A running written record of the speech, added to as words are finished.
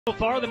So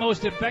far, the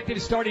most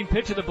effective starting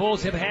pitcher the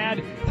Bulls have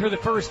had through the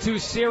first two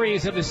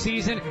series of the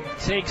season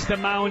takes the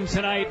mound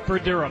tonight for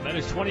Durham. That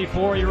is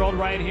 24-year-old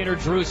right-hander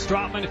Drew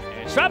Strotman.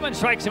 And Strotman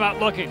strikes him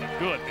out looking. A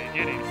good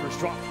beginning for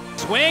Strotman.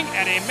 Swing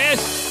and a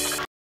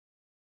miss.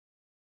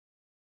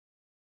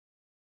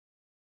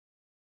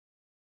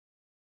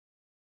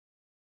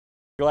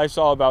 Life's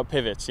all about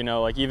pivots, you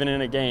know, like even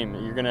in a game,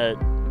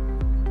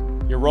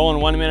 you're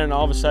rolling 1 minute and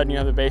all of a sudden you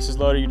have the bases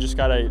loaded. You just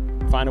gotta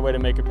find a way to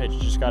make a pitch. You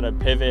just gotta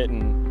pivot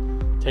and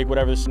take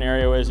whatever the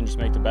scenario is and just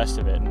make the best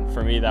of it. And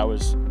for me, that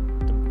was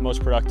the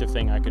most productive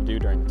thing I could do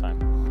during the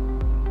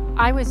time.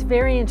 I was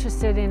very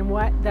interested in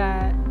what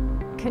the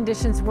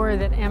conditions were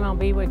that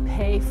MLB would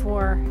pay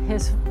for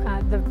his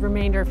the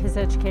remainder of his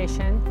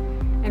education.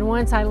 And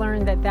once I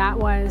learned that that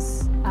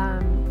was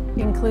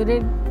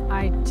included,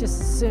 I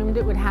just assumed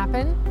it would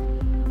happen.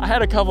 I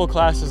had a couple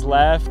classes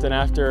left, and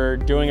after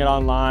doing it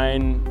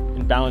online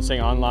and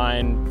balancing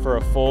online for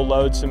a full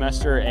load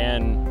semester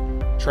and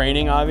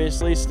training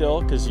obviously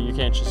still, because you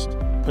can't just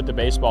put the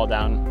baseball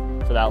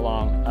down for that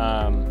long,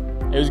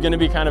 it was going to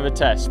be kind of a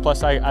test.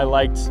 Plus I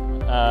liked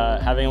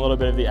having a little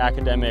bit of the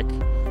academic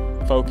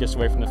focus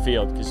away from the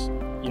field, because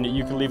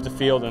you can leave the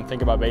field and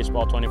think about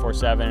baseball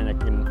 24/7 and it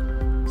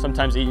can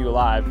sometimes eat you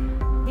alive.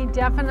 He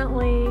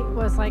definitely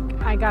was like,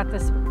 I got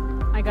this,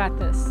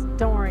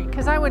 don't worry.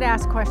 Because I would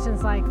ask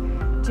questions like,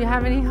 do you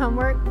have any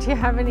homework? Do you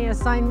have any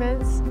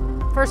assignments?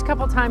 First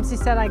couple times he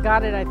said, I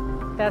got it,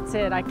 that's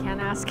it, I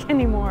can't ask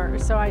anymore.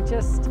 So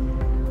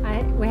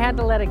we had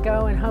to let it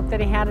go and hope that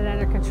he had it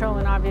under control,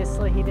 and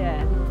obviously he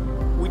did.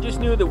 We just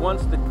knew that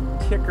once the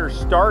ticker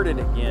started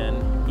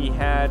again, he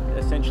had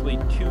essentially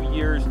 2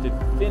 years to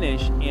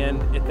finish, and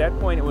at that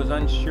point it was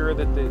unsure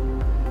that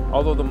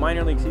although the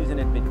minor league season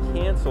had been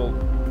canceled,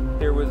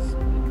 there was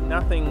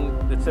nothing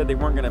that said they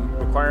weren't going to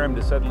require him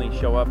to suddenly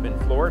show up in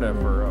Florida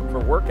for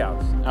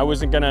workouts. I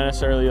wasn't going to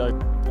necessarily,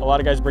 a lot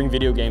of guys bring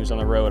video games on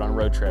the road, on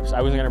road trips.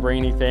 I wasn't going to bring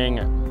anything.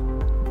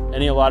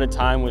 Any allotted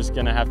time was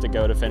going to have to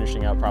go to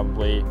finishing up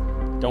probably.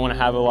 Don't want to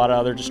have a lot of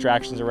other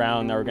distractions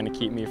around that were going to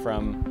keep me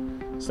from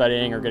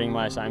studying or getting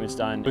my assignments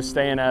done. I was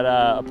staying at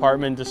an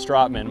apartment to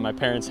Strotman, my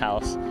parents'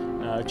 house.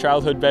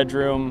 Childhood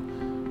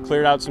bedroom,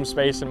 cleared out some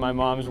space in my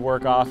mom's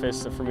work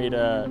office for me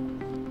to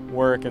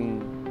work,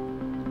 and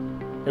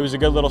it was a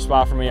good little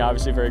spot for me.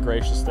 Obviously very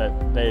gracious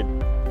that they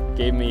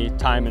gave me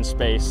time and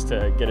space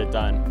to get it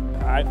done.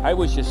 I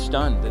was just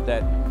stunned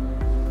that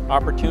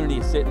opportunity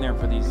is sitting there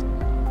for these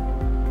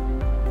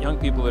young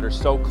people that are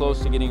so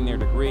close to getting their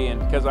degree, and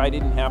because I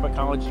didn't have a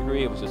college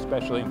degree, it was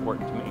especially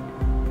important to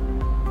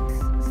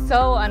me.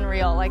 So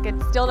unreal, like it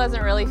still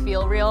doesn't really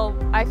feel real.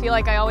 I feel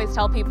like I always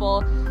tell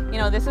people, you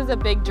know, this is a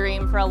big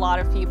dream for a lot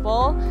of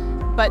people,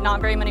 but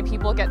not very many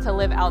people get to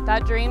live out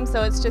that dream.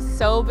 So it's just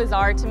so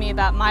bizarre to me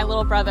that my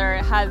little brother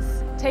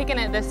has taken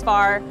it this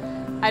far.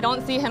 I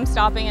don't see him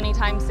stopping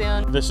anytime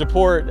soon. The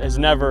support has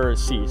never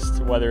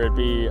ceased, whether it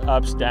be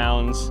ups,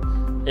 downs,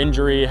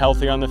 injury,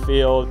 healthy on the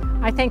field.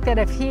 I think that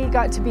if he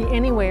got to be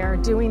anywhere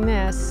doing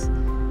this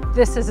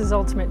is his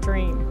ultimate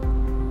dream.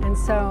 And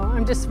so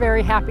I'm just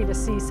very happy to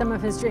see some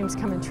of his dreams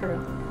coming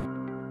true.